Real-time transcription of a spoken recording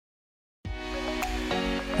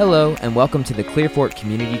Hello, and welcome to the Clearfork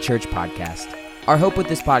Community Church podcast. Our hope with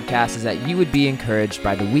this podcast is that you would be encouraged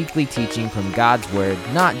by the weekly teaching from God's Word,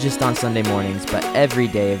 not just on Sunday mornings, but every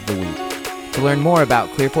day of the week. To learn more about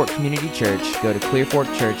Clearfork Community Church, go to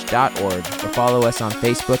clearforkchurch.org or follow us on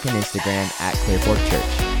Facebook and Instagram at Clearfork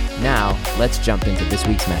Church. Now, let's jump into this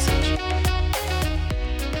week's message.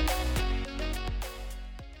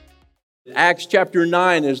 Acts chapter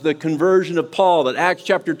 9 is the conversion of Paul, that Acts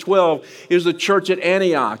chapter 12 is the church at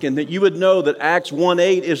Antioch, and that you would know that Acts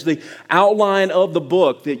 1:8 is the outline of the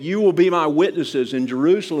book, that you will be my witnesses in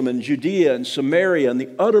Jerusalem and Judea and Samaria and the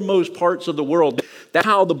uttermost parts of the world. That's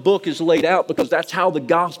how the book is laid out, because that's how the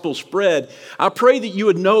gospel spread. I pray that you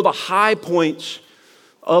would know the high points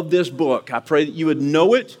of this book. I pray that you would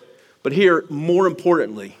know it, but here, more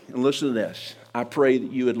importantly, and listen to this, I pray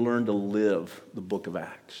that you would learn to live the book of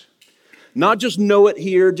Acts. Not just know it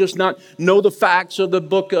here, just not know the facts of the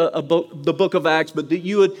book of Acts, but that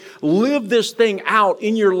you would live this thing out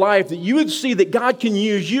in your life, that you would see that God can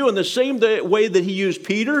use you in the same way that He used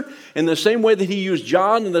Peter, in the same way that He used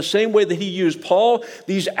John, in the same way that He used Paul,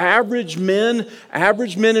 these average men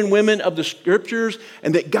and women of the Scriptures,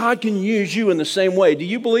 and that God can use you in the same way. Do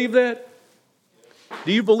you believe that?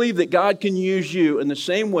 Do you believe that God can use you in the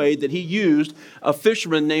same way that He used a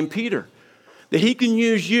fisherman named Peter? That He can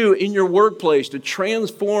use you in your workplace to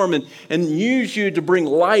transform and use you to bring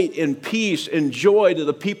light and peace and joy to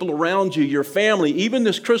the people around you, your family, even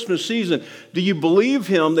this Christmas season. Do you believe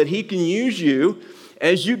Him that He can use you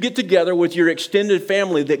as you get together with your extended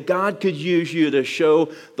family, that God could use you to show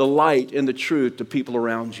the light and the truth to people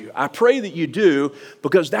around you? I pray that you do,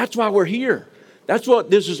 because that's why we're here. That's what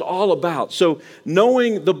this is all about. So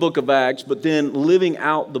knowing the book of Acts, but then living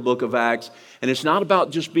out the book of Acts. And it's not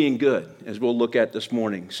about just being good, as we'll look at this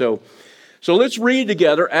morning. So let's read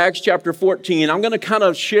together Acts chapter 14. I'm going to kind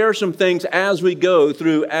of share some things as we go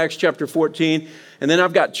through Acts chapter 14. And then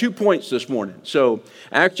I've got 2 points this morning. So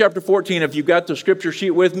Acts chapter 14, if you've got the scripture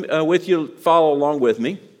sheet with you, follow along with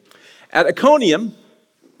me. At Iconium,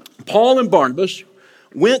 Paul and Barnabas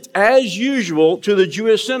went as usual to the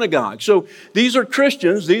Jewish synagogue. So these are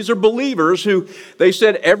Christians, these are believers who, they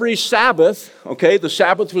said every Sabbath, okay, the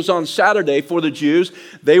Sabbath was on Saturday for the Jews.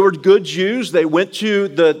 They were good Jews. They went to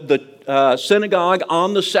the synagogue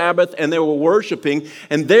on the Sabbath and they were worshiping.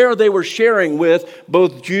 And there they were sharing with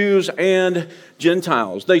both Jews and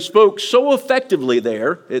Gentiles. They spoke so effectively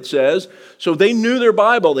there, it says, so they knew their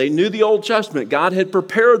Bible. They knew the Old Testament. God had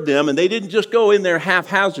prepared them and they didn't just go in there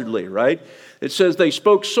haphazardly, right? It says they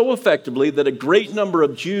spoke so effectively that a great number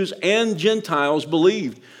of Jews and Gentiles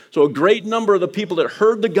believed. So a great number of the people that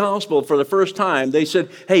heard the gospel for the first time, they said,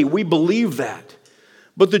 hey, we believe that.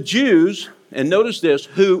 But the Jews, and notice this,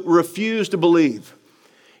 who refused to believe.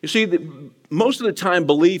 You see, most of the time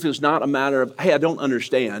belief is not a matter of, hey, I don't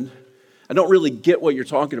understand. I don't really get what you're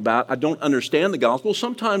talking about. I don't understand the gospel.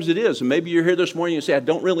 Sometimes it is. And maybe you're here this morning and you say, I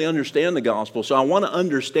don't really understand the gospel, so I want to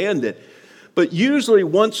understand it. But usually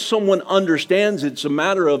once someone understands, it's a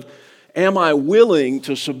matter of, am I willing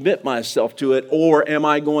to submit myself to it, or am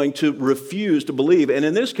I going to refuse to believe? And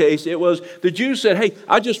in this case, it was the Jews said, hey,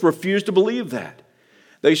 I just refuse to believe that.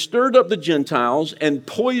 They stirred up the Gentiles and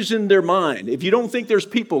poisoned their mind. If you don't think there's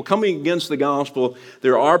people coming against the gospel,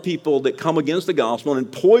 there are people that come against the gospel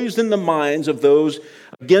and poison the minds of those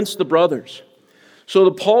against the brothers. So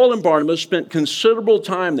Paul and Barnabas spent considerable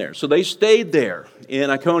time there. So they stayed there in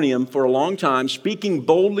Iconium for a long time, speaking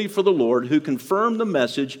boldly for the Lord, who confirmed the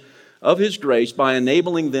message of His grace by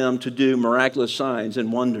enabling them to do miraculous signs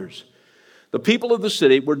and wonders. The people of the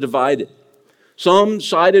city were divided. Some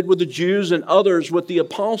sided with the Jews and others with the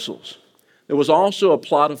apostles. There was also a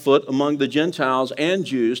plot afoot among the Gentiles and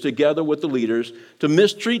Jews, together with the leaders, to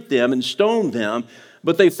mistreat them and stone them.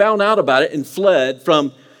 But they found out about it and fled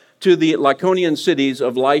to the Lycaonian cities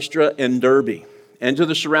of Lystra and Derbe, and to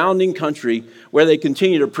the surrounding country, where they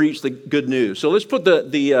continue to preach the good news. So let's put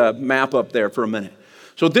the map up there for a minute.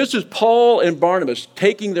 So this is Paul and Barnabas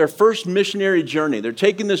taking their first missionary journey. They're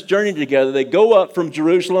taking this journey together. They go up from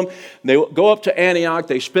Jerusalem. They go up to Antioch.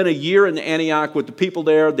 They spend a year in Antioch with the people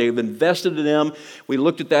there. They've invested in them. We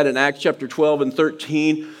looked at that in Acts chapter 12 and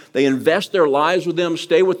 13. They invest their lives with them,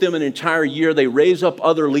 stay with them an entire year. They raise up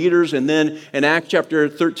other leaders. And then in Acts chapter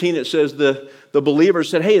 13, it says the believers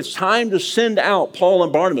said, hey, it's time to send out Paul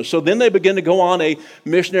and Barnabas. So then they begin to go on a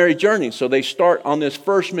missionary journey. So they start on this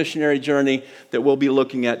first missionary journey that we'll be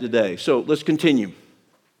looking at today. So let's continue.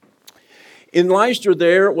 In Lystra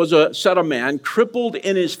there was a man crippled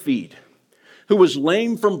in his feet, who was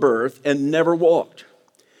lame from birth and never walked.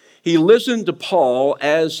 He listened to Paul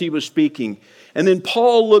as he was speaking, And then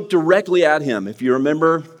Paul looked directly at him. If you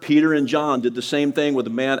remember, Peter and John did the same thing with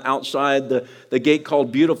a man outside the gate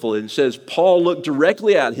called Beautiful. And it says, Paul looked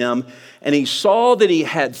directly at him, and he saw that he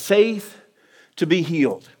had faith to be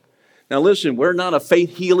healed. Now listen, we're not a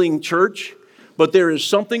faith-healing church, but there is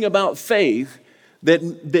something about faith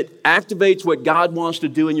that activates what God wants to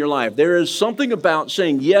do in your life. There is something about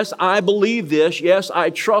saying, yes, I believe this. Yes,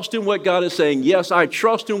 I trust in what God is saying. Yes, I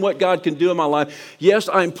trust in what God can do in my life. Yes,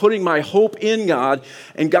 I'm putting my hope in God,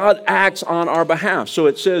 and God acts on our behalf. So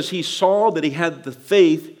it says he saw that he had the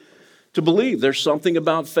faith to believe. There's something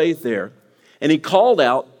about faith there. And he called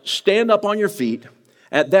out, stand up on your feet.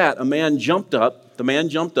 At that, the man jumped up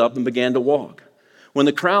and began to walk. When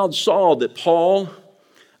the crowd saw that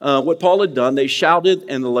what Paul had done, they shouted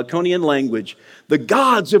in the Laconian language, the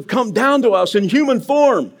gods have come down to us in human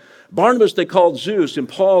form. Barnabas they called Zeus, and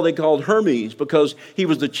Paul they called Hermes, because he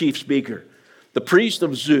was the chief speaker. The priest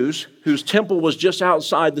of Zeus, whose temple was just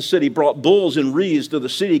outside the city, brought bulls and wreaths to the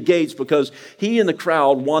city gates because he and the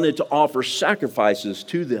crowd wanted to offer sacrifices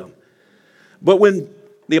to them. But when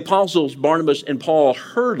the apostles Barnabas and Paul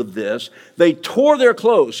heard of this, they tore their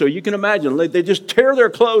clothes. So you can imagine, they just tear their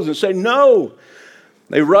clothes and say, no.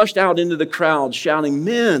 They rushed out into the crowd shouting,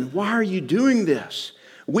 men, why are you doing this?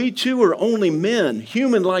 We too are only men,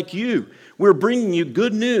 human like you. We're bringing you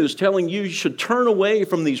good news, telling you should turn away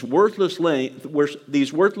from these worthless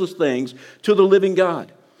things to the living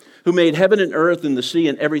God, who made heaven and earth and the sea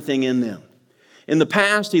and everything in them. In the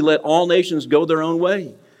past, he let all nations go their own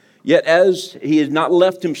way. Yet as he has not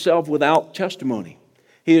left himself without testimony,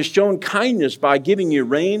 he has shown kindness by giving you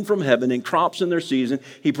rain from heaven and crops in their season.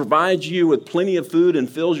 He provides you with plenty of food and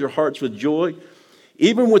fills your hearts with joy.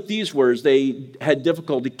 Even with these words, they had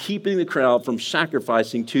difficulty keeping the crowd from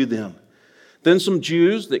sacrificing to them. Then some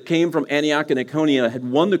Jews that came from Antioch and Iconium had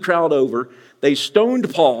won the crowd over. They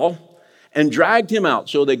stoned Paul and dragged him out.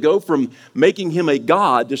 So they go from making him a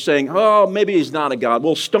god to saying, oh, maybe he's not a god.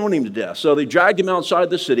 We'll stone him to death. So they dragged him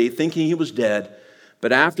outside the city thinking he was dead.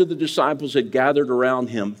 But after the disciples had gathered around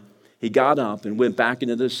him, he got up and went back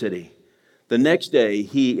into the city. The next day,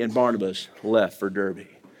 he and Barnabas left for Derbe.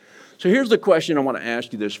 So here's the question I want to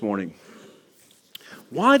ask you this morning.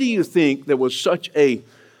 Why do you think there was such a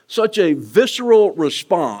visceral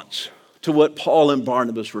response to what Paul and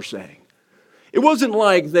Barnabas were saying? It wasn't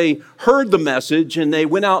like they heard the message and they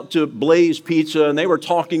went out to Blaze Pizza and they were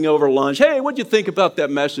talking over lunch. Hey, what'd you think about that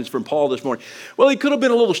message from Paul this morning? Well, he could have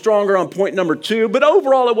been a little stronger on point number 2, but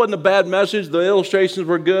overall it wasn't a bad message. The illustrations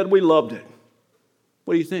were good. We loved it.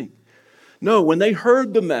 What do you think? No, when they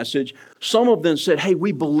heard the message, some of them said, hey,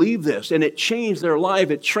 we believe this, and it changed their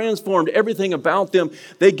life. It transformed everything about them.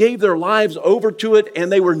 They gave their lives over to it, and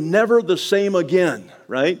they were never the same again,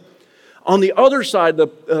 right? On the other side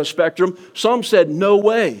of the spectrum, some said, no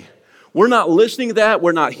way. We're not listening to that.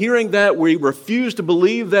 We're not hearing that. We refuse to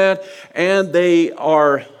believe that. And they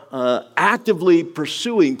are actively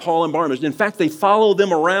pursuing Paul and Barnabas. In fact, they follow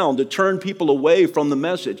them around to turn people away from the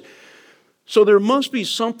message. So there must be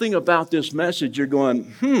something about this message. You're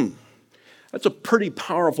going, that's a pretty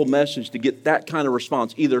powerful message to get that kind of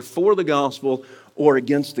response, either for the gospel or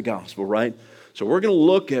against the gospel, right? So we're going to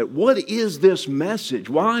look at what is this message?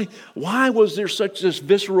 Why was there such this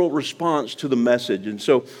visceral response to the message? And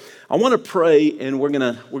so I want to pray, and we're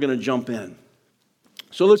going to jump in.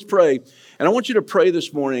 So let's pray, and I want you to pray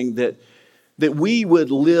this morning that we would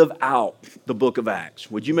live out the book of Acts.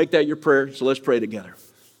 Would you make that your prayer? So let's pray together.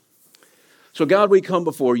 So God, we come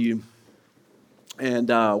before you, and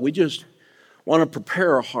we just want to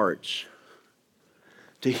prepare our hearts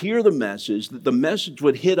to hear the message, that the message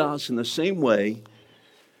would hit us in the same way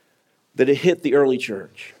that it hit the early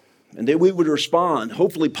church, and that we would respond,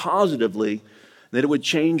 hopefully positively, that it would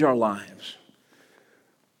change our lives.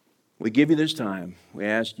 We give you this time. We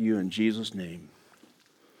ask you in Jesus' name.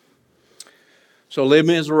 So Les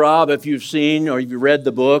Miserables, if you've seen or you've read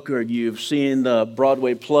the book or you've seen the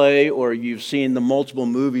Broadway play or you've seen the multiple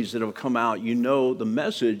movies that have come out, you know the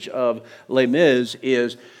message of Les Mis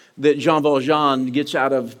is that Jean Valjean gets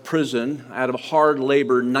out of prison, out of hard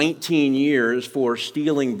labor, 19 years for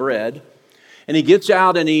stealing bread. And he gets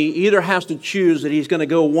out and he either has to choose that he's going to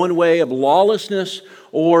go one way of lawlessness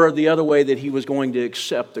or the other way that he was going to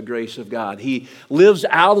accept the grace of God. He lives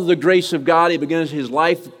out of the grace of God. His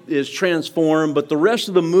life is transformed. But the rest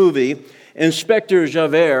of the movie, Inspector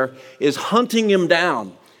Javert is hunting him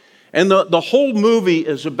down. And the whole movie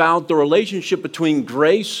is about the relationship between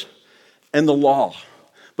grace and the law,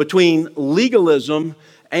 between legalism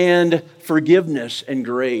and forgiveness and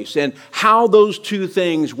grace, and how those two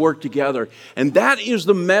things work together. And that is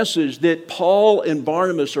the message that Paul and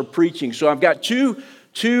Barnabas are preaching. So I've got two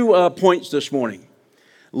Two points this morning.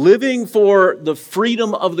 Living for the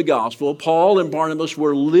freedom of the gospel. Paul and Barnabas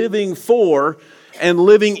were living for and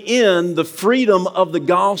living in the freedom of the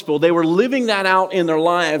gospel. They were living that out in their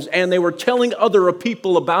lives, and they were telling other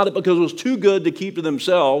people about it because it was too good to keep to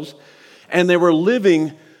themselves, and they were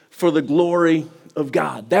living for the glory of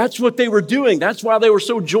God. That's what they were doing. That's why they were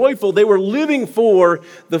so joyful. They were living for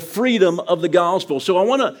the freedom of the gospel. So I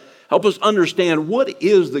want to help us understand, what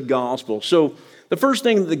is the gospel? So the first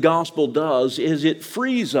thing that the gospel does is it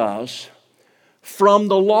frees us from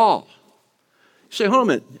the law. You say, hold on a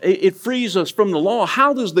minute, it frees us from the law.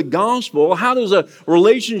 How does the gospel, how does a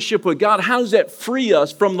relationship with God, how does that free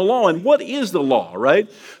us from the law? And what is the law,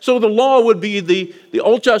 right? So the law would be the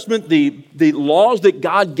Old Testament, the laws that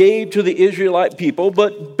God gave to the Israelite people,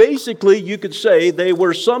 but basically you could say they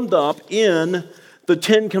were summed up in the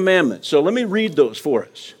Ten Commandments. So let me read those for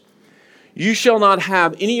us. You shall not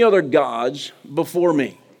have any other gods before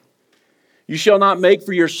me. You shall not make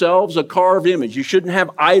for yourselves a carved image. You shouldn't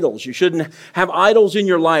have idols. You shouldn't have idols in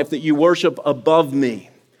your life that you worship above me.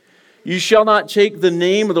 You shall not take the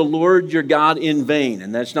name of the Lord your God in vain.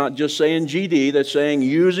 And that's not just saying GD, that's saying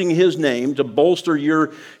using his name to bolster your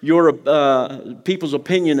people's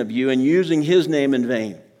opinion of you and using his name in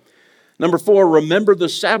vain. Number 4, remember the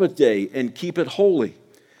Sabbath day and keep it holy.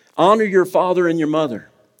 Honor your father and your mother.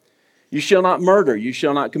 You shall not murder. You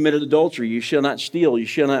shall not commit adultery. You shall not steal. You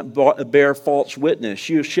shall not bear false witness.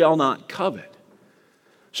 You shall not covet.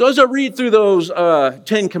 So as I read through those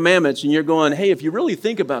 10 commandments and you're going, hey, if you really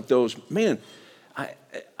think about those, man,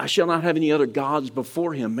 I shall not have any other gods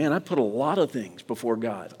before him. Man, I put a lot of things before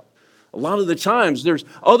God. A lot of the times there's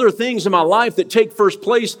other things in my life that take first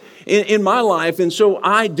place in my life. And so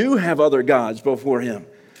I do have other gods before him.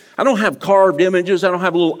 I don't have carved images. I don't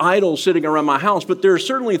have little idols sitting around my house, but there are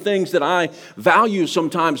certainly things that I value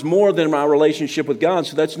sometimes more than my relationship with God.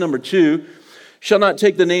 So that's number 2. Shall not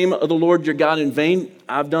take the name of the Lord your God in vain.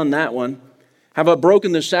 I've done that one. Have I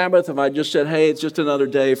broken the Sabbath? Have I just said, hey, it's just another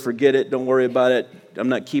day, forget it, don't worry about it, I'm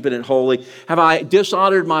not keeping it holy? Have I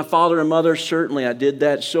dishonored my father and mother? Certainly I did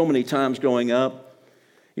that so many times growing up.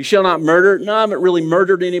 You shall not murder. No, I haven't really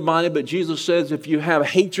murdered anybody, but Jesus says if you have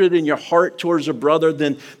hatred in your heart towards a brother,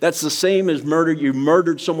 then that's the same as murder. You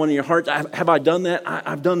murdered someone in your heart. Have I done that?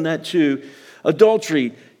 I've done that too.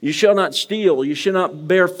 Adultery. You shall not steal. You shall not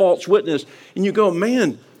bear false witness. And you go,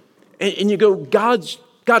 man, and you go, God's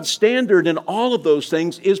standard in all of those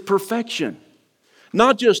things is perfection.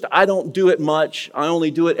 Not just, I don't do it much. I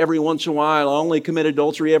only do it every once in a while. I only commit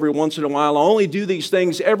adultery every once in a while. I only do these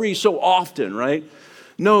things every so often, right?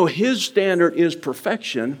 No, his standard is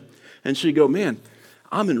perfection. And so you go, man,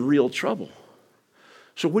 I'm in real trouble.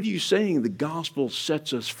 So what are you saying? The gospel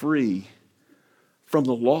sets us free from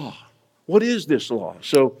the law. What is this law?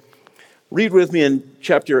 So read with me in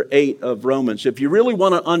chapter 8 of Romans. If you really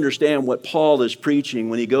want to understand what Paul is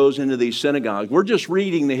preaching when he goes into these synagogues, we're just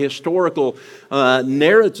reading the historical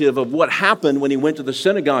narrative of what happened when he went to the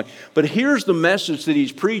synagogue. But here's the message that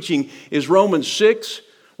he's preaching is Romans 6,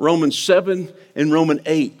 Romans 7, and Romans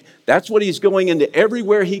 8. That's what he's going into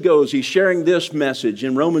everywhere he goes. He's sharing this message.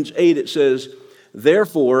 In Romans 8 it says,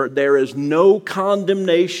 therefore there is no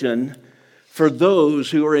condemnation for those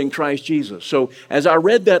who are in Christ Jesus. So as I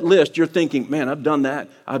read that list, you're thinking, man, I've done that,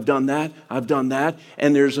 I've done that, I've done that.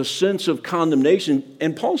 And there's a sense of condemnation.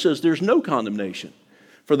 And Paul says there's no condemnation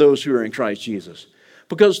for those who are in Christ Jesus.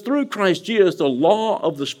 Because through Christ Jesus, the law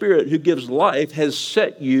of the Spirit who gives life has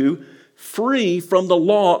set you free from the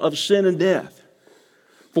law of sin and death.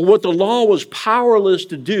 For what the law was powerless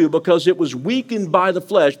to do because it was weakened by the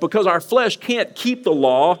flesh, because our flesh can't keep the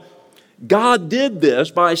law, God did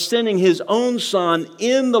this by sending his own Son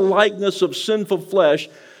in the likeness of sinful flesh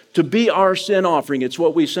to be our sin offering. It's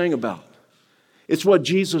what we sang about. It's what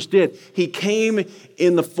Jesus did. He came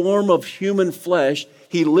in the form of human flesh.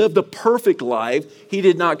 He lived a perfect life. He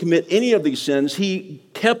did not commit any of these sins. He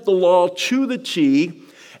kept the law to the T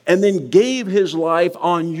and then gave his life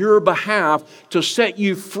on your behalf to set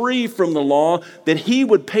you free from the law, that he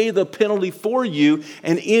would pay the penalty for you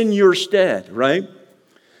and in your stead, right?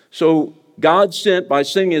 So God sent, by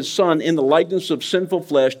sending his Son in the likeness of sinful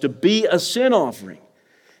flesh, to be a sin offering.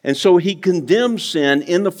 And so he condemned sin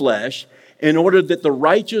in the flesh in order that the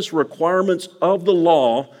righteous requirements of the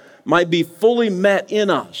law might be fully met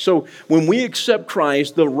in us. So when we accept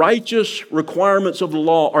Christ, the righteous requirements of the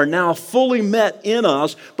law are now fully met in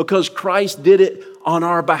us because Christ did it on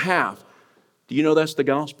our behalf. Do you know that's the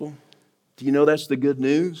gospel? Do you know that's the good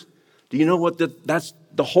news? Do you know what that's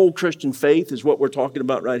the whole Christian faith is what we're talking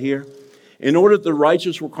about right here? in order that the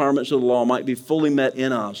righteous requirements of the law might be fully met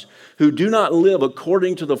in us, who do not live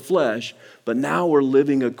according to the flesh, but now we're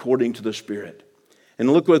living according to the Spirit.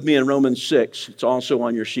 And look with me in Romans 6. It's also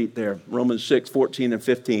on your sheet there. Romans 6, 14 and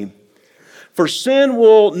 15. For sin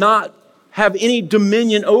will not have any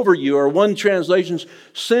dominion over you, or one translation,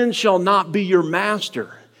 sin shall not be your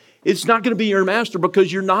master. It's not going to be your master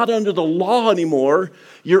because you're not under the law anymore.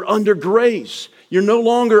 You're under grace. You're no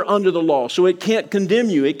longer under the law, so it can't condemn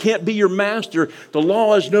you. It can't be your master. The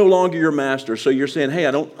law is no longer your master. So you're saying, hey,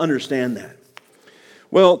 I don't understand that.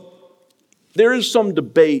 Well, there is some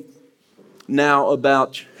debate now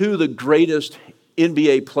about who the greatest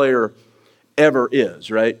NBA player ever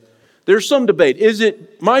is, right? There's some debate. Is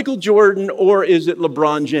it Michael Jordan or is it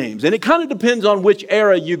LeBron James? And it kind of depends on which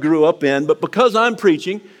era you grew up in, but because I'm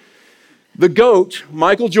preaching, the GOAT,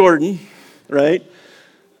 Michael Jordan, right?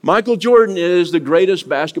 Michael Jordan is the greatest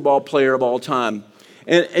basketball player of all time.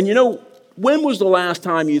 And you know, when was the last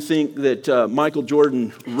time you think that Michael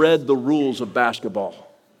Jordan read the rules of basketball?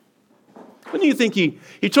 When do you think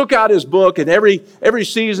he took out his book and every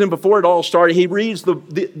season before it all started, he reads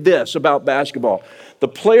this about basketball. The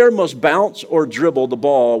player must bounce or dribble the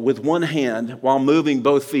ball with one hand while moving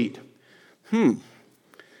both feet. The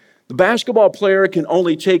basketball player can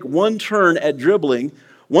only take one turn at dribbling.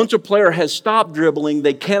 Once a player has stopped dribbling,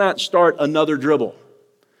 they cannot start another dribble.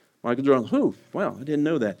 Michael Jordan, wow, I didn't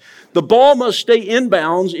know that. The ball must stay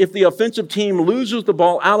inbounds. If the offensive team loses the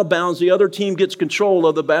ball out of bounds, the other team gets control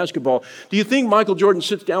of the basketball. Do you think Michael Jordan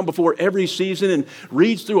sits down before every season and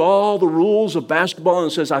reads through all the rules of basketball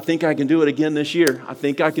and says, I think I can do it again this year. I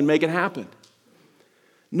think I can make it happen?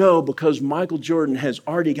 No, because Michael Jordan has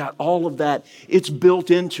already got all of that. It's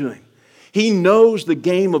built into him. He knows the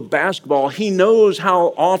game of basketball. He knows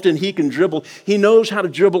how often he can dribble. He knows how to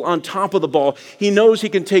dribble on top of the ball. He knows he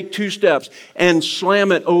can take 2 steps and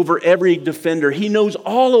slam it over every defender. He knows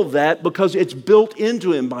all of that because it's built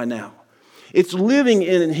into him by now. It's living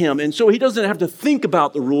in him. And so he doesn't have to think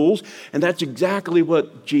about the rules. And that's exactly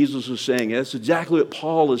what Jesus is saying. That's exactly what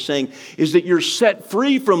Paul is saying, is that you're set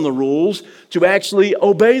free from the rules to actually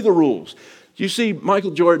obey the rules. You see,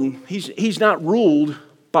 Michael Jordan, he's not ruled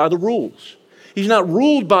by the rules. He's not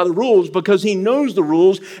ruled by the rules because he knows the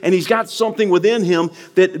rules and he's got something within him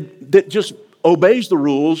that just obeys the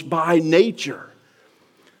rules by nature.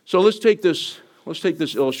 So let's take this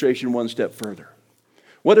illustration one step further.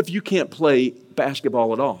 What if you can't play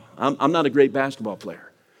basketball at all? I'm not a great basketball player.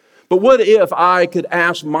 But what if I could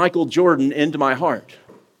ask Michael Jordan into my heart?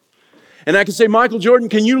 And I could say, Michael Jordan,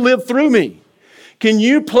 can you live through me? Can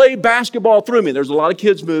you play basketball through me? There's a lot of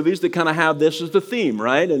kids' movies that kind of have this as the theme,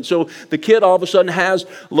 right? And so the kid all of a sudden has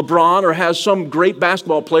LeBron or has some great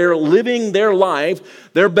basketball player living their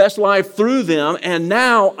life, their best life through them, and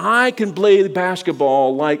now I can play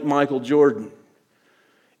basketball like Michael Jordan.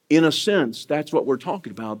 In a sense, that's what we're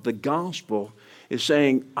talking about. The gospel is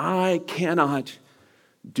saying, I cannot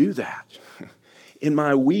do that. In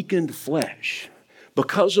my weakened flesh,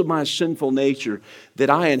 because of my sinful nature that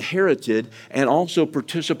I inherited and also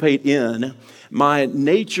participate in, my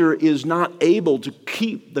nature is not able to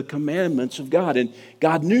keep the commandments of God. And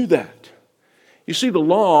God knew that. You see, the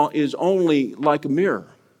law is only like a mirror.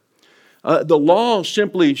 The law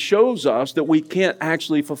simply shows us that we can't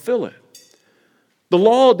actually fulfill it. The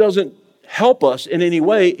law doesn't help us in any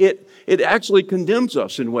way. It actually condemns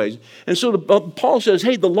us in ways. And so Paul says,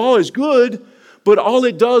 hey, the law is good, but all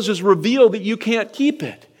it does is reveal that you can't keep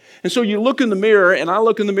it. And so you look in the mirror, and I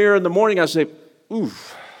look in the mirror in the morning, I say,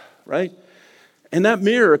 oof, right? And that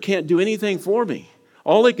mirror can't do anything for me.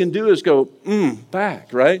 All it can do is go,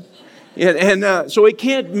 back, right? And so it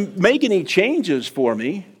can't make any changes for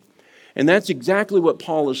me. And that's exactly what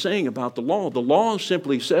Paul is saying about the law. The law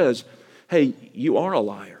simply says, hey, you are a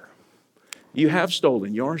liar. You have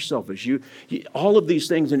stolen. You are selfish. You all of these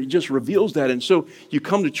things, and it just reveals that. And so you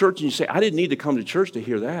come to church and you say, I didn't need to come to church to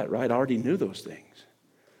hear that, right? I already knew those things.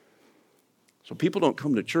 So people don't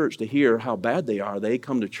come to church to hear how bad they are. They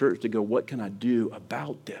come to church to go, what can I do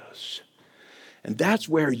about this? And that's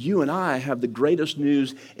where you and I have the greatest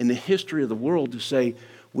news in the history of the world, to say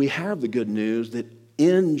we have the good news that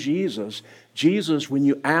in Jesus, when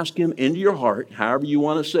you ask him into your heart, however you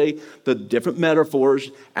want to say the different metaphors,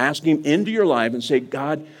 ask him into your life and say,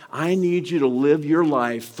 God, I need you to live your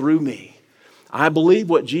life through me. I believe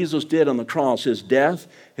what Jesus did on the cross, his death,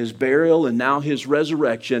 his burial, and now his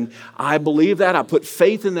resurrection. I believe that. I put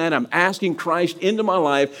faith in that. I'm asking Christ into my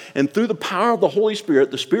life. And through the power of the Holy Spirit,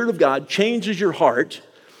 the Spirit of God changes your heart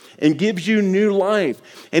and gives you new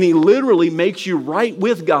life. And he literally makes you right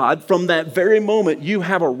with God. From that very moment, you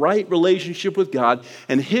have a right relationship with God,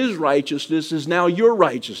 and his righteousness is now your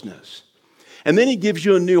righteousness. And then he gives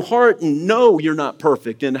you a new heart, and no, you're not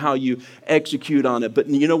perfect in how you execute on it. But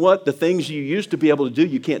you know what? The things you used to be able to do,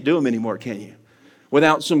 you can't do them anymore, can you?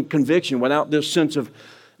 Without some conviction, without this sense of,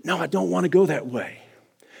 no, I don't want to go that way.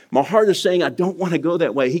 My heart is saying, I don't want to go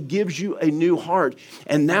that way. He gives you a new heart.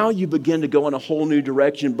 And now you begin to go in a whole new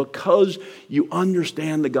direction because you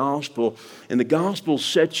understand the gospel. And the gospel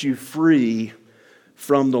sets you free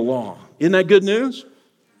from the law. Isn't that good news?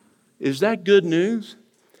 Is that good news?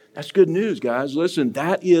 That's good news, guys. Listen,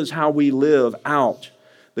 that is how we live out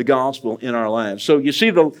the gospel in our lives. So you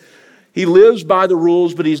see, he lives by the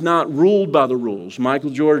rules, but he's not ruled by the rules. Michael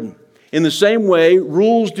Jordan. In the same way,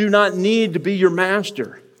 rules do not need to be your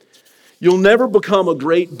master. You'll never become a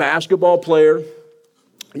great basketball player.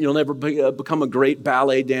 You'll never become a great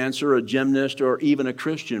ballet dancer, a gymnast, or even a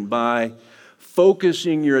Christian by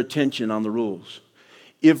focusing your attention on the rules.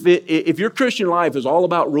 If your Christian life is all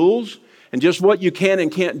about rules and just what you can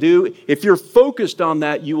and can't do, if you're focused on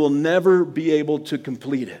that, you will never be able to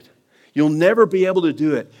complete it. You'll never be able to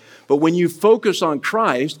do it. But when you focus on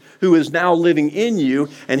Christ, who is now living in you,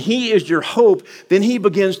 and He is your hope, then He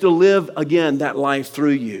begins to live again that life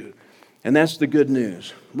through you. And that's the good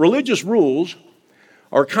news. Religious rules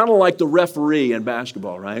are kind of like the referee in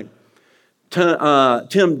basketball, right?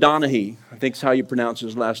 Tim Donaghy, I think is how you pronounce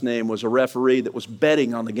his last name, was a referee that was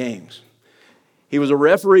betting on the games. He was a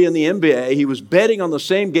referee in the NBA. He was betting on the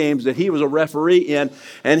same games that he was a referee in,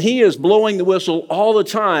 and he is blowing the whistle all the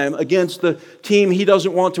time against the team he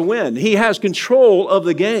doesn't want to win. He has control of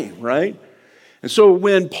the game, right? And so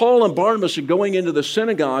when Paul and Barnabas are going into the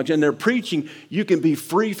synagogues and they're preaching, you can be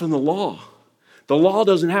free from the law. The law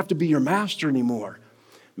doesn't have to be your master anymore.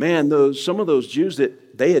 Man, some of those Jews,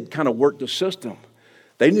 they had kind of worked the system.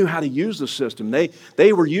 They knew how to use the system.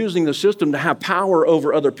 They were using the system to have power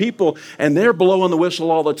over other people, and they're blowing the whistle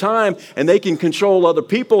all the time, and they can control other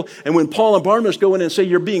people. And when Paul and Barnabas go in and say,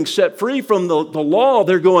 you're being set free from the law,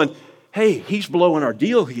 they're going, hey, he's blowing our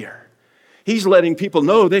deal here. He's letting people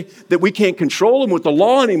know that we can't control him with the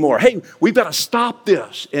law anymore. Hey, we've got to stop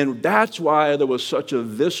this. And that's why there was such a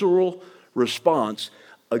visceral response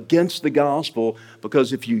against the gospel,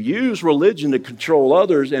 because if you use religion to control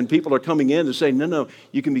others and people are coming in to say, no,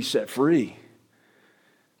 you can be set free,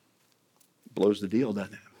 it blows the deal,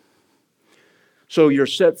 doesn't it? So you're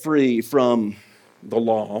set free from the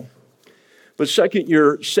law. But second,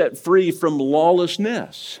 you're set free from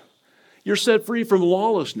lawlessness. You're set free from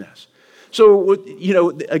lawlessness. So,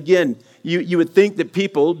 again, you would think that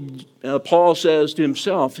people, Paul says to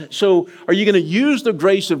himself, so are you going to use the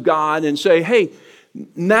grace of God and say, hey,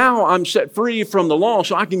 now I'm set free from the law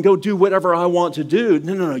so I can go do whatever I want to do?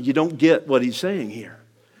 No, you don't get what he's saying here.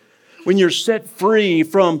 When you're set free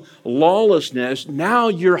from lawlessness, now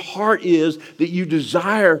your heart is that you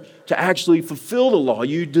desire to actually fulfill the law.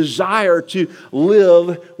 You desire to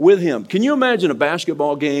live with him. Can you imagine a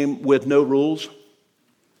basketball game with no rules?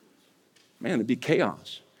 Man, it'd be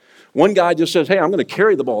chaos. One guy just says, hey, I'm going to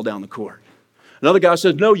carry the ball down the court. Another guy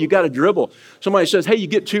says, no, you got to dribble. Somebody says, hey, you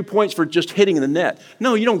get 2 points for just hitting the net.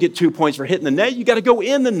 No, you don't get 2 points for hitting the net. You got to go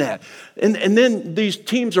in the net. And then these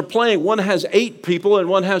teams are playing. One has 8 people and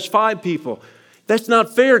one has 5 people. That's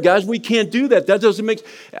not fair, guys. We can't do that. That doesn't make...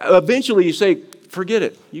 Eventually you say, forget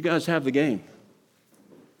it. You guys have the game.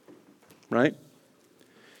 Right?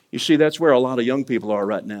 You see, that's where a lot of young people are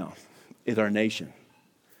right now in our nation.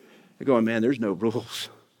 They're going, man, there's no rules.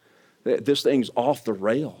 This thing's off the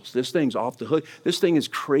rails. This thing's off the hook. This thing is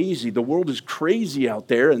crazy. The world is crazy out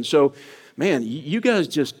there. And so, man, you guys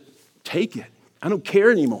just take it. I don't care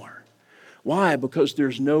anymore. Why? Because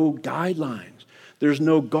there's no guidelines. There's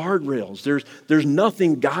no guardrails. There's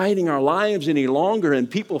nothing guiding our lives any longer, and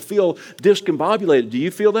people feel discombobulated. Do you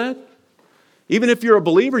feel that? Even if you're a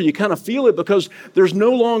believer, you kind of feel it because there's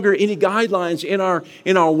no longer any guidelines in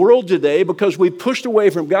our world today, because we pushed away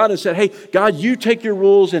from God and said, hey, God, you take your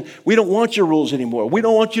rules, and we don't want your rules anymore. We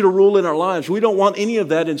don't want you to rule in our lives. We don't want any of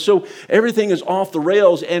that. And so everything is off the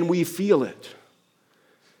rails and we feel it.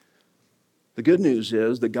 The good news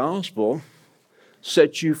is the gospel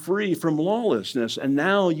sets you free from lawlessness. And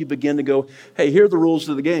now you begin to go, hey, here are the rules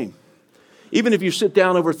of the game. Even if you sit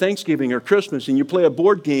down over Thanksgiving or Christmas and you play a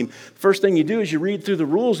board game, first thing you do is you read through the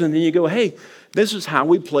rules and then you go, hey, this is how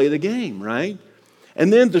we play the game, right?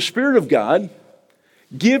 And then the Spirit of God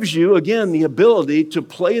gives you, again, the ability to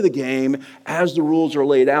play the game as the rules are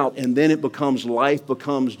laid out. And then life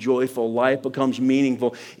becomes joyful, life becomes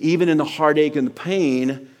meaningful. Even in the heartache and the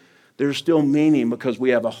pain, there's still meaning because we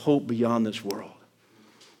have a hope beyond this world.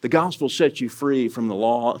 The gospel sets you free from the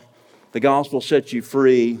law. The gospel sets you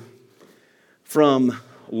free from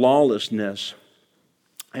lawlessness.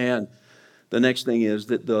 And The next thing is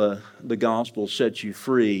that the gospel sets you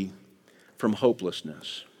free from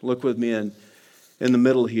hopelessness. Look with me in the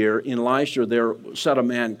middle here. In Lystra, there sat a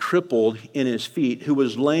man crippled in his feet who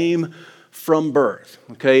was lame from birth.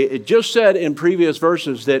 Okay, it just said in previous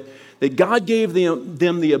verses that God gave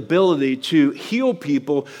them the ability to heal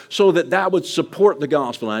people so that would support the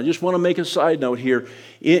gospel. And I just want to make a side note here.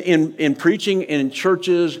 In preaching in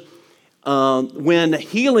churches, when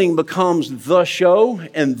healing becomes the show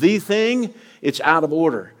and the thing, it's out of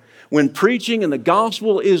order. When preaching and the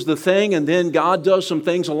gospel is the thing, and then God does some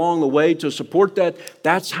things along the way to support that,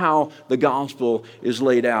 that's how the gospel is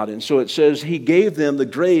laid out. And so it says He gave them the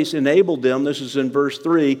grace, enabled them, this is in verse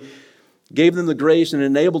 3, gave them the grace and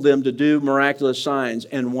enabled them to do miraculous signs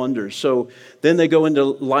and wonders. So then they go into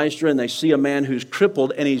Lystra and they see a man who's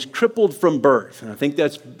crippled, and he's crippled from birth. And I think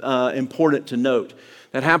that's important to note.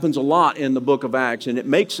 That happens a lot in the book of Acts, and it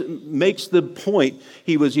makes the point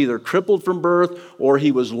he was either crippled from birth, or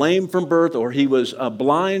he was lame from birth, or he was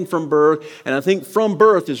blind from birth. And I think from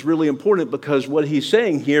birth is really important, because what he's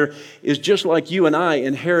saying here is just like you and I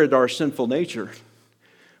inherit our sinful nature.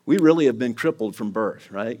 We really have been crippled from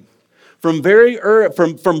birth, right? From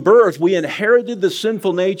birth, we inherited the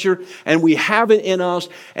sinful nature, and we have it in us,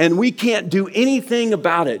 and we can't do anything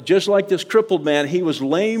about it. Just like this crippled man, he was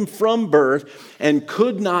lame from birth and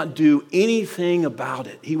could not do anything about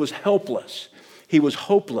it. He was helpless. He was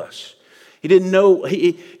hopeless. He didn't know.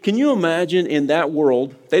 Can you imagine in that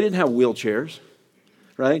world, they didn't have wheelchairs,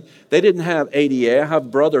 right? They didn't have ADA. I have a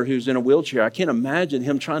brother who's in a wheelchair. I can't imagine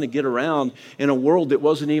him trying to get around in a world that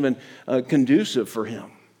wasn't even conducive for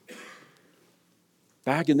him.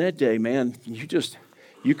 Back in that day, man,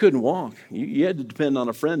 you couldn't walk. You had to depend on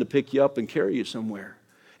a friend to pick you up and carry you somewhere.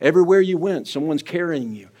 Everywhere you went, someone's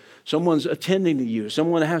carrying you. Someone's attending to you.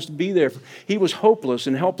 Someone has to be there. He was hopeless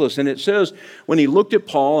and helpless. And it says when he looked at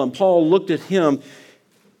Paul and Paul looked at him,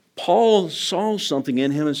 Paul saw something in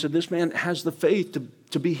him and said, this man has the faith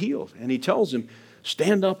to be healed. And he tells him,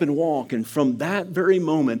 stand up and walk. And from that very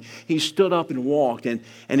moment, he stood up and walked, and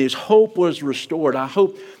his hope was restored. I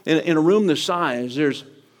hope in a room this size, there's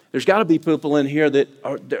got to be people in here that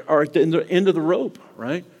are at the end of the rope,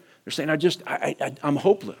 right? They're saying, I'm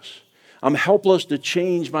hopeless. I'm helpless to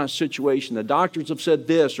change my situation. The doctors have said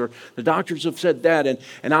this, or the doctors have said that,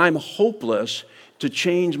 and I'm hopeless to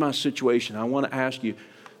change my situation. I want to ask you,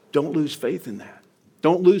 don't lose faith in that.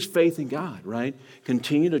 Don't lose faith in God, right?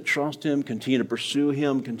 Continue to trust Him, continue to pursue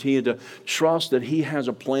Him, continue to trust that He has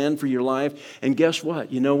a plan for your life. And guess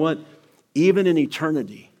what? You know what? Even in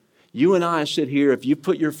eternity, you and I sit here, if you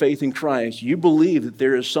put your faith in Christ, you believe that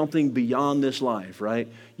there is something beyond this life, right?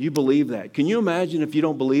 You believe that. Can you imagine if you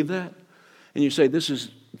don't believe that? And you say, this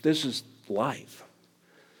is life.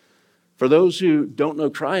 For those who don't know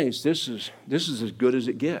Christ, this is as good as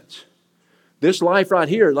it gets. This life right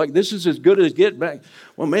here, like this is as good as it gets back.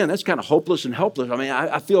 Well, man, that's kind of hopeless and helpless. I mean,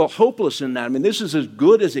 I feel hopeless in that. I mean, this is as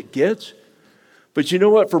good as it gets. But you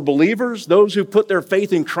know what? For believers, those who put their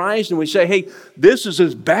faith in Christ, and we say, hey, this is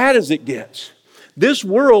as bad as it gets. This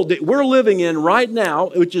world that we're living in right now,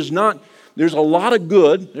 which is not, there's a lot of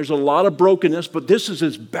good, there's a lot of brokenness, but this is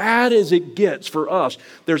as bad as it gets for us.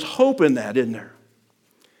 There's hope in that, isn't there?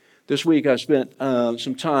 This week I spent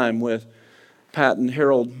some time with Pat and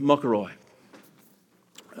Harold McElroy.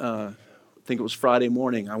 I think it was Friday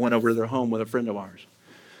morning. I went over to their home with a friend of ours.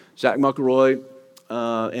 Zach McElroy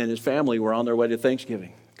and his family were on their way to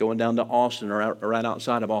Thanksgiving, going down to Austin or right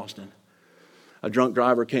outside of Austin. A drunk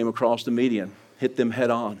driver came across the median, hit them head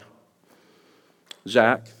on.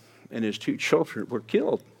 Zach and his 2 children were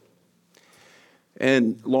killed.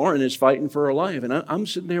 And Lauren is fighting for her life. And I'm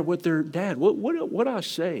sitting there with their dad. What do I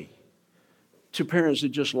say to parents that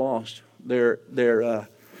just lost their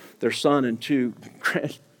son and 2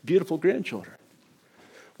 beautiful grandchildren?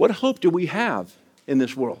 What hope do we have in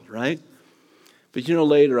this world, right? But you know,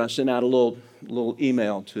 later I sent out a little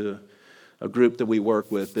email to a group that we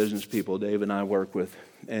work with, business people Dave and I work with,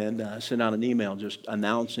 and I sent out an email just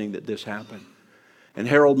announcing that this happened. And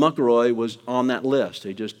Harold McElroy was on that list.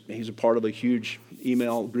 He's a part of a huge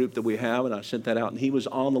email group that we have, and I sent that out, and he was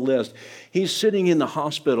on the list. He's sitting in the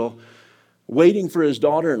hospital waiting for his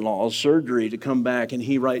daughter-in-law's surgery to come back, and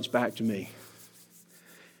he writes back to me.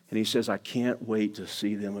 And he says, I can't wait to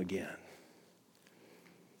see them again.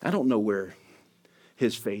 I don't know where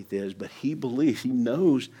his faith is, but he believes, he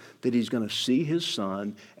knows that he's going to see his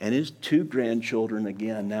son and his 2 grandchildren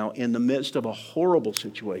again now in the midst of a horrible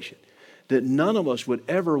situation that none of us would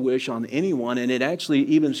ever wish on anyone, and it actually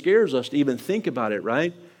even scares us to even think about it,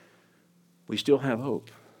 right? We still have hope.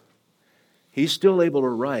 He's still able to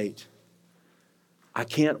write, I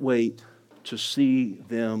can't wait to see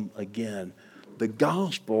them again. The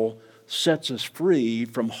gospel sets us free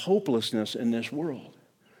from hopelessness in this world.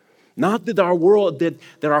 Not that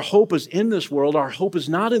that our hope is in this world. Our hope is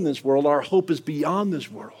not in this world. Our hope is beyond this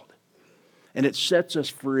world. And it sets us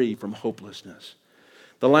free from hopelessness.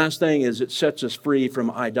 The last thing is it sets us free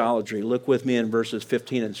from idolatry. Look with me in verses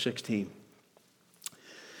 15 and 16.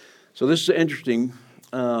 So this is interesting.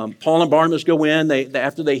 Paul and Barnabas go in.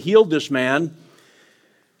 After they healed this man,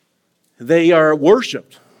 they are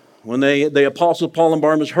worshiped. When the apostles Paul and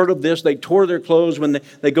Barnabas heard of this, they tore their clothes. When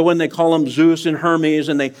they go in, they call them Zeus and Hermes,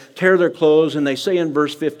 and they tear their clothes, and they say in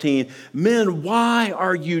verse 15, "Men, why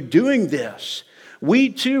are you doing this? We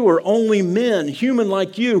too are only men, human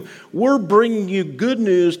like you. We're bringing you good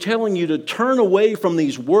news, telling you to turn away from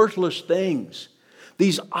these worthless things.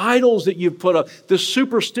 These idols that you've put up, this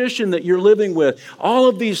superstition that you're living with, all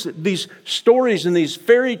of these stories and these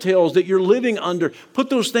fairy tales that you're living under, put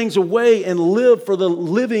those things away and live for the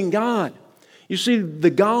living God." You see, the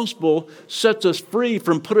gospel sets us free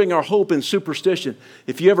from putting our hope in superstition.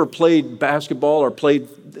 If you ever played basketball or played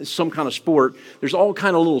some kind of sport, there's all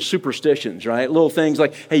kind of little superstitions, right? Little things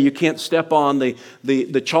like, hey, you can't step on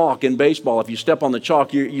the chalk in baseball. If you step on the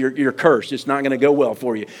chalk, you're cursed. It's not going to go well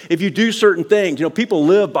for you. If you do certain things, people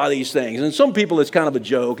live by these things. And some people, it's kind of a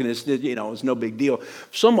joke and it's no big deal.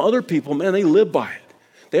 Some other people, man, they live by it.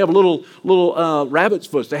 They have little rabbit's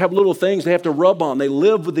foots. They have little things they have to rub on. They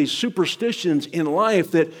live with these superstitions in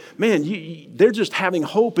life that, man, they're just having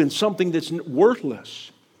hope in something that's worthless.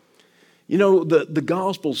 The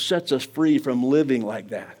gospel sets us free from living like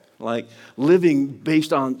that, like living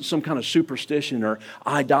based on some kind of superstition or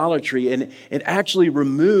idolatry. And it actually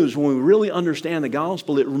removes, when we really understand the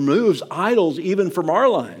gospel, it removes idols even from our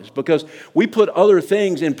lives, because we put other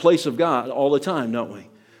things in place of God all the time, don't we?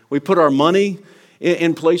 We put our money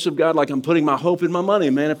in place of God, like I'm putting my hope in my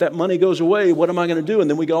money. Man, if that money goes away, what am I going to do? And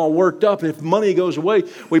then we get all worked up. If money goes away,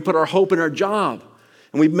 we put our hope in our job.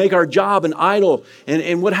 And we make our job an idol.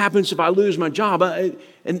 And what happens if I lose my job?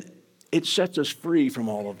 And it sets us free from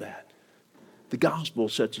all of that. The gospel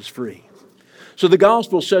sets us free. So the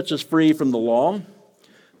gospel sets us free from the law.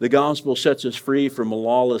 The gospel sets us free from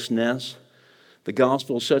lawlessness. The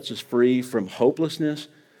gospel sets us free from hopelessness.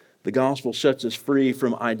 The gospel sets us free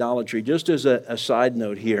from idolatry. Just as a side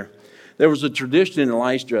note here, there was a tradition in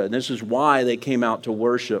Lystra, and this is why they came out to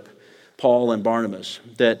worship Paul and Barnabas,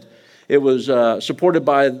 that it was supported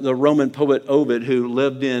by the Roman poet Ovid, who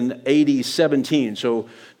lived in AD 17, so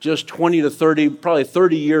just 20 to 30, probably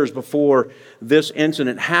 30 years before this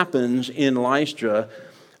incident happens in Lystra.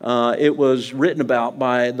 It was written about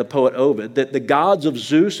by the poet Ovid that the gods of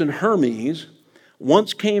Zeus and Hermes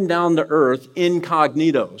once came down to earth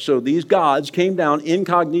incognito. So these gods came down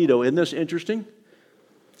incognito. Isn't this interesting?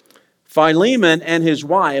 Philemon and his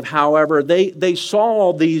wife, however, they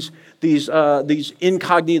saw these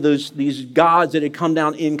incognitos, these gods that had come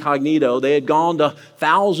down incognito. They had gone to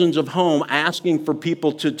thousands of homes asking for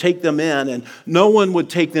people to take them in, and no one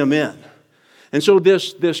would take them in. And so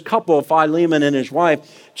this couple, Philemon and his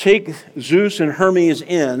wife, take Zeus and Hermes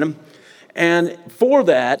in, and for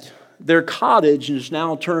that, their cottage is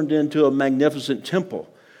now turned into a magnificent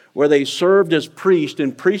temple where they served as priest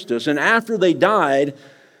and priestess. And after they died,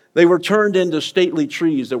 they were turned into stately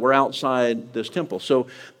trees that were outside this temple. So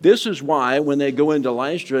this is why when they go into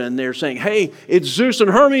Lystra and they're saying, hey, it's Zeus and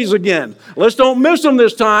Hermes again. Let's don't miss them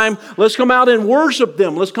this time. Let's come out and worship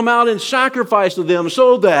them. Let's come out and sacrifice to them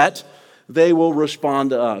so that they will respond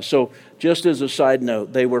to us. So just as a side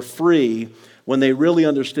note, they were free. When they really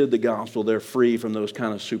understood the gospel, they're free from those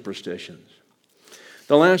kind of superstitions.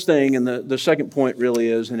 The last thing, and the second point really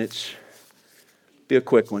is, and it's be a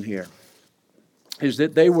quick one here, is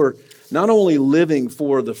that they were not only living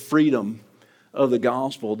for the freedom of the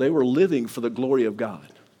gospel, they were living for the glory of God.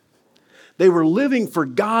 They were living for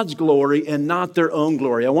God's glory and not their own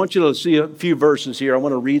glory. I want you to see a few verses here. I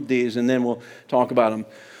want to read these and then we'll talk about them.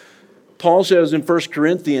 Paul says in 1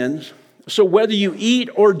 Corinthians, so whether you eat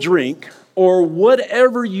or drink or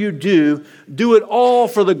whatever you do, do it all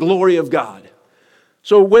for the glory of God.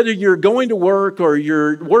 So whether you're going to work or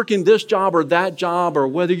you're working this job or that job, or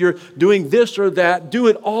whether you're doing this or that, do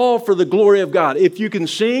it all for the glory of God. If you can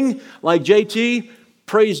sing like JT,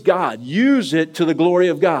 praise God. Use it to the glory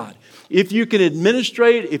of God. If you can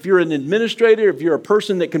administrate, if you're an administrator, if you're a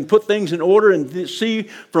person that can put things in order and see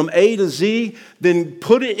from A to Z, then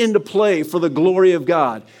put it into play for the glory of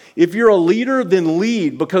God. If you're a leader, then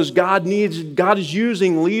lead, because God is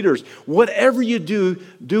using leaders. Whatever you do,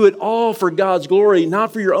 do it all for God's glory,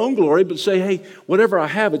 not for your own glory, but say, hey, whatever I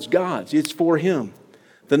have, it's God's. It's for Him.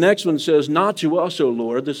 The next one says, not to us, O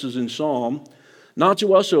Lord, this is in Psalm, Not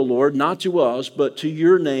to us, O Lord, not to us, but to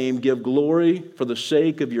your name give glory for the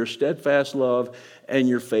sake of your steadfast love and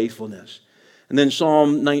your faithfulness. And then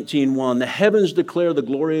Psalm 19:1, the heavens declare the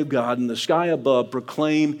glory of God, and the sky above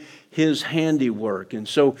proclaim his handiwork. And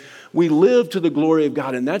so we live to the glory of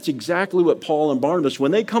God, and that's exactly what Paul and Barnabas,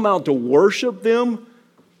 when they come out to worship them,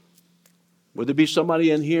 would there be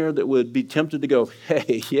somebody in here that would be tempted to go,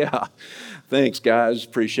 hey, yeah, thanks guys,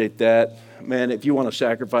 appreciate that. Man, if you want to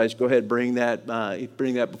sacrifice, go ahead, bring that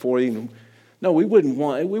before you. No, we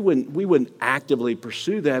wouldn't actively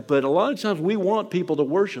pursue that, but a lot of times we want people to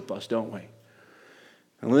worship us, don't we?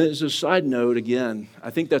 And as a side note, again,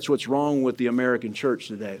 I think that's what's wrong with the American church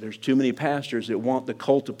today. There's too many pastors that want the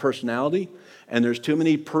cult of personality, and there's too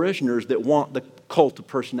many parishioners that want the cult of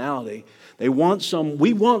personality. We want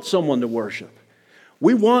someone to worship.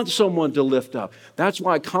 We want someone to lift up. That's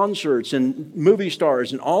why concerts and movie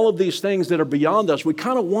stars and all of these things that are beyond us, we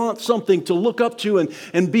kind of want something to look up to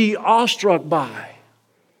and be awestruck by.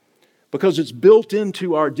 Because it's built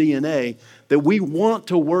into our DNA that we want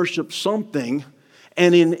to worship something.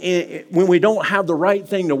 And when we don't have the right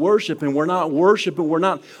thing to worship and we're not worshiping, we're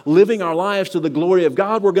not living our lives to the glory of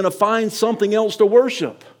God, we're going to find something else to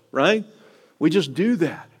worship, right? We just do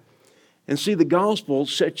that. And see, the gospel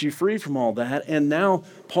sets you free from all that. And now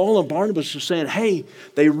Paul and Barnabas are saying, hey,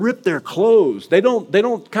 they rip their clothes. They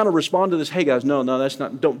don't kind of respond to this, hey guys, no, that's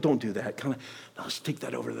not, don't do that. Kind of, no, let's take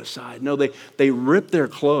that over to the side. No, they rip their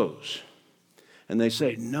clothes. And they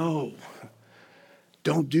say, no,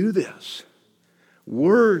 don't do this.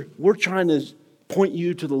 We're trying to point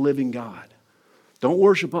you to the living God. Don't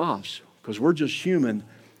worship us, because we're just human,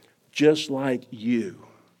 just like you.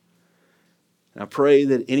 And I pray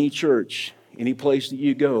that any church, any place that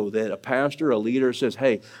you go, that a pastor, a leader says,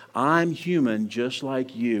 hey, I'm human just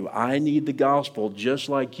like you. I need the gospel just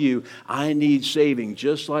like you. I need saving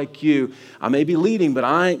just like you. I may be leading, but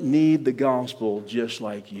I need the gospel just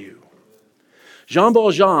like you. Jean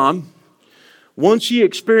Valjean, once he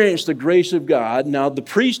experienced the grace of God, now the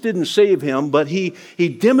priest didn't save him, but he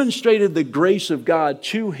demonstrated the grace of God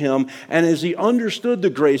to him. And as he understood the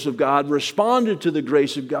grace of God, responded to the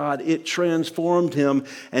grace of God, it transformed him.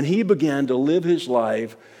 And he began to live his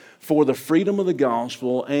life for the freedom of the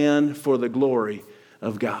gospel and for the glory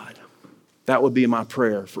of God. That would be my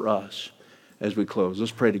prayer for us as we close.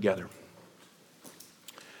 Let's pray together.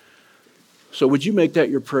 So would you make that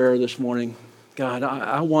your prayer this morning? God,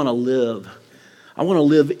 I want to live. I want to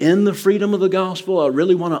live in the freedom of the gospel. I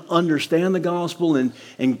really want to understand the gospel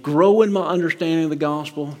and grow in my understanding of the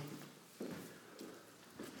gospel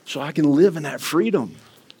so I can live in that freedom,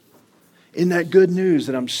 in that good news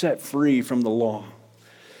that I'm set free from the law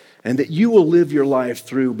and that you will live your life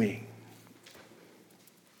through me.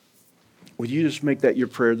 Would you just make that your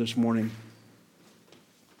prayer this morning?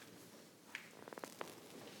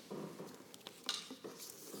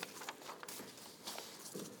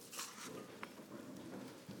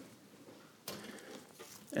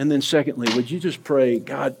 And then secondly, would you just pray,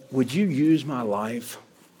 God, would you use my life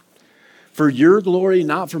for your glory,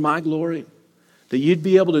 not for my glory? That you'd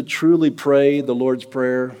be able to truly pray the Lord's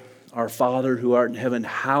Prayer, our Father who art in heaven,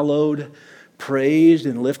 hallowed, praised,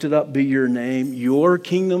 and lifted up be your name. Your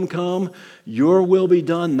kingdom come, your will be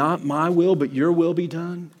done, not my will, but your will be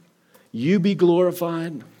done. You be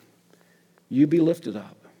glorified, you be lifted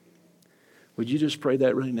up. Would you just pray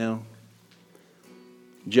that right now?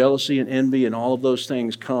 Jealousy and envy and all of those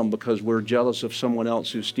things come because we're jealous of someone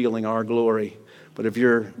else who's stealing our glory. But if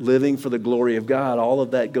you're living for the glory of God, all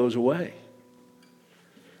of that goes away.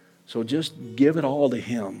 So just give it all to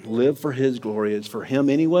Him. Live for His glory. It's for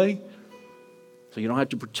Him anyway, so you don't have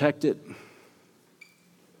to protect it.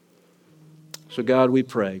 So God, we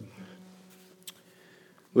pray.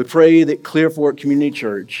 We pray that Clearfork Community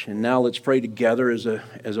Church, and now let's pray together as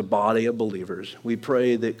a body of believers. We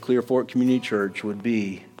pray that Clearfork Community Church would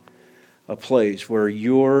be a place where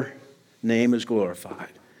your name is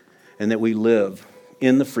glorified and that we live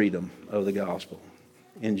in the freedom of the gospel.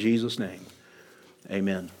 In Jesus' name,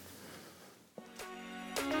 amen.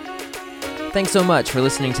 Thanks so much for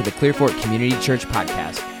listening to the Clearfork Community Church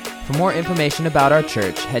podcast. For more information about our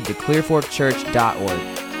church, head to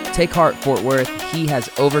clearforkchurch.org. Take heart, Fort Worth. He has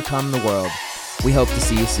overcome the world. We hope to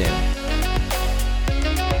see you soon.